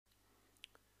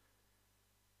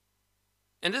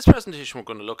In this presentation, we're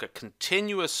going to look at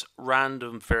continuous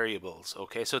random variables.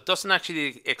 Okay, so it doesn't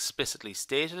actually explicitly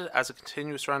state it as a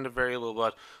continuous random variable,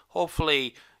 but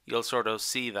hopefully you'll sort of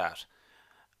see that.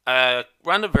 A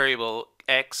random variable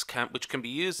x, which can be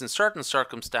used in certain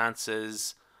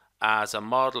circumstances as a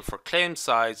model for claimed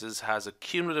sizes, has a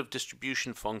cumulative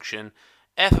distribution function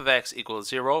f of x equals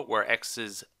 0, where x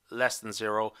is less than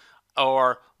 0,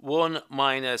 or 1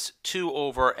 minus 2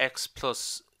 over x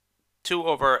plus 2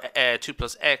 over 2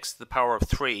 plus x to the power of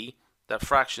 3. That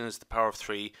fraction is the power of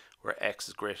 3, where x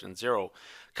is greater than 0.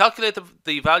 Calculate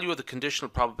the value of the conditional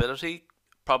probability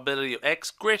of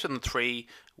x greater than 3,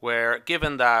 where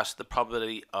given that the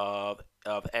probability of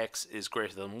x is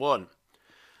greater than 1.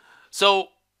 So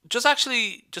just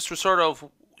to sort of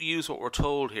use what we're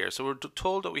told here. So we're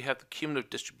told that we have the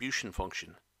cumulative distribution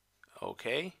function.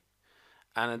 Okay?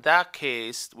 And in that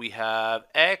case, we have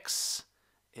x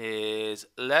is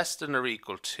less than or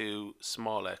equal to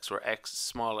small x, where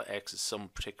small x is some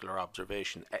particular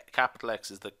observation. Capital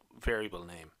X is the variable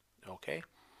name. Okay.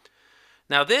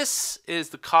 Now this is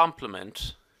the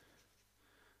complement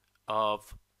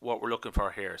of what we're looking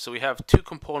for here. So we have two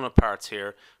component parts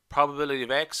here: probability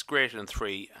of x greater than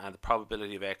 3 and the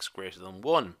probability of x greater than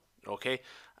 1. Okay,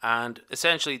 and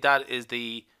essentially that is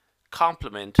the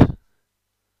complement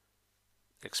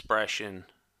expression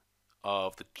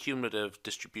of the cumulative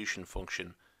distribution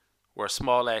function, where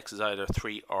small x is either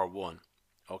 3 or 1.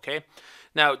 Okay,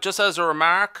 now just as a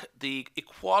remark, the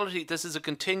equality, this is a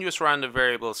continuous random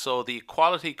variable, so the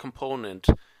equality component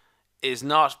is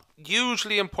not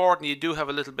usually important. You do have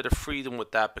a little bit of freedom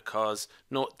with that, because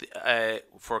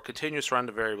for continuous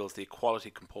random variables the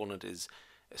equality component is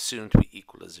assumed to be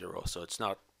equal to 0, so it's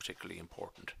not particularly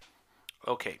important.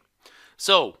 Okay,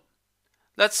 so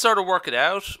let's sort of work it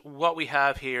out. What we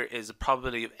have here is a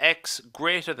probability of x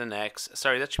greater than x,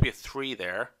 sorry, that should be a 3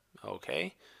 there,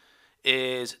 okay,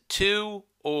 is 2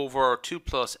 over 2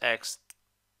 plus x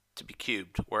to be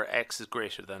cubed, where x is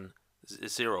greater than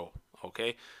 0,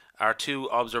 okay. Our two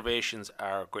observations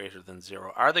are greater than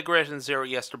 0. Are they greater than 0?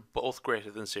 Yes, they're both greater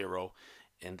than 0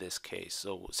 in this case.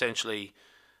 So essentially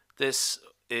this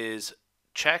is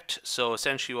checked. So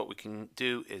essentially what we can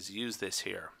do is use this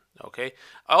here. Okay.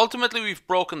 Ultimately, we've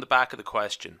broken the back of the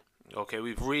question. Okay.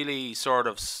 We've really sort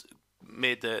of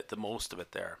made the most of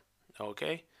it there.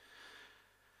 Okay.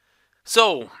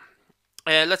 So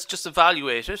let's just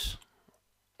evaluate it.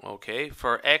 Okay.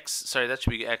 For x, sorry, that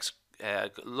should be x.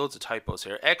 Loads of typos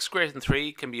here. X greater than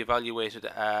 3 can be evaluated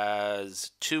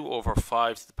as 2 over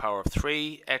 5 to the power of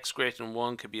 3. X greater than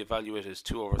 1 can be evaluated as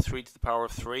 2 over 3 to the power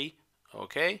of 3.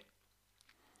 Okay.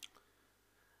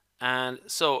 And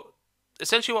so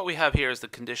essentially what we have here is the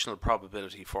conditional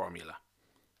probability formula.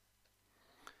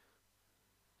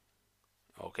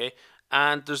 Okay.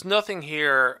 And there's nothing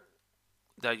here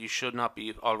that you should not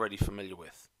be already familiar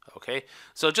with. Okay,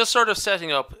 so just sort of setting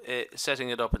it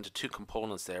up into two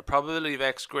components there. Probability of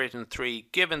x greater than 3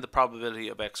 given the probability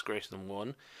of x greater than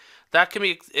 1. That can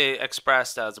be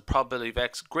expressed as the probability of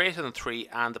x greater than 3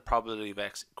 and the probability of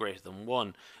x greater than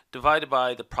 1 divided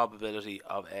by the probability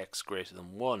of x greater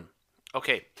than 1.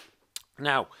 Okay,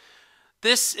 now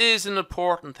this is an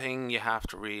important thing you have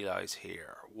to realize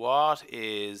here. What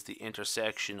is the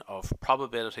intersection of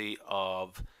probability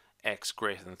of x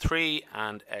greater than 3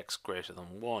 and x greater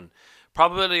than 1.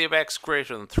 Probability of x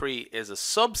greater than 3 is a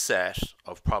subset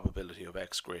of probability of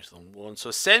x greater than 1. So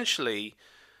essentially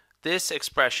this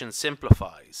expression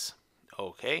simplifies.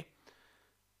 Okay,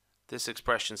 this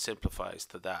expression simplifies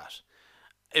to that.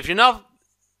 If you're not,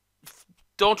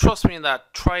 don't trust me in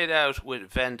that, try it out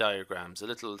with Venn diagrams, a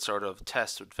little sort of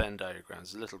test with Venn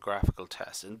diagrams, a little graphical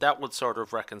test, and that would sort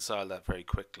of reconcile that very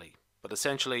quickly. But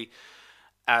essentially,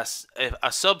 as a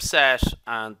subset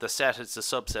and the set it's a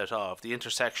subset of, the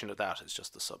intersection of that is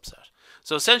just the subset.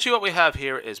 So essentially what we have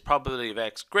here is probability of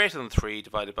x greater than 3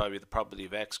 divided by the probability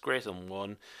of x greater than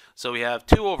 1. So we have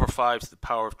 2 over 5 to the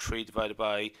power of 3 divided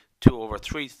by 2 over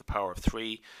 3 to the power of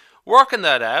 3. Working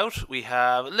that out, we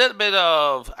have a little bit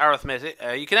of arithmetic.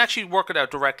 You can actually work it out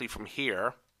directly from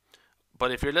here,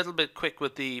 but if you're a little bit quick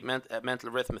with the mental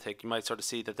arithmetic, you might sort of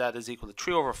see that that is equal to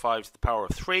 3 over 5 to the power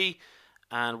of 3.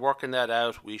 And working that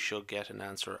out, we should get an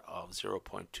answer of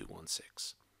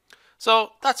 0.216.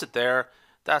 So that's it there.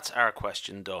 That's our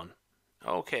question done.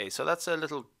 Okay, so that's a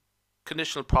little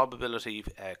conditional probability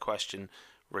question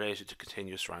related to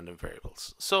continuous random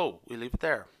variables. So we'll leave it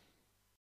there.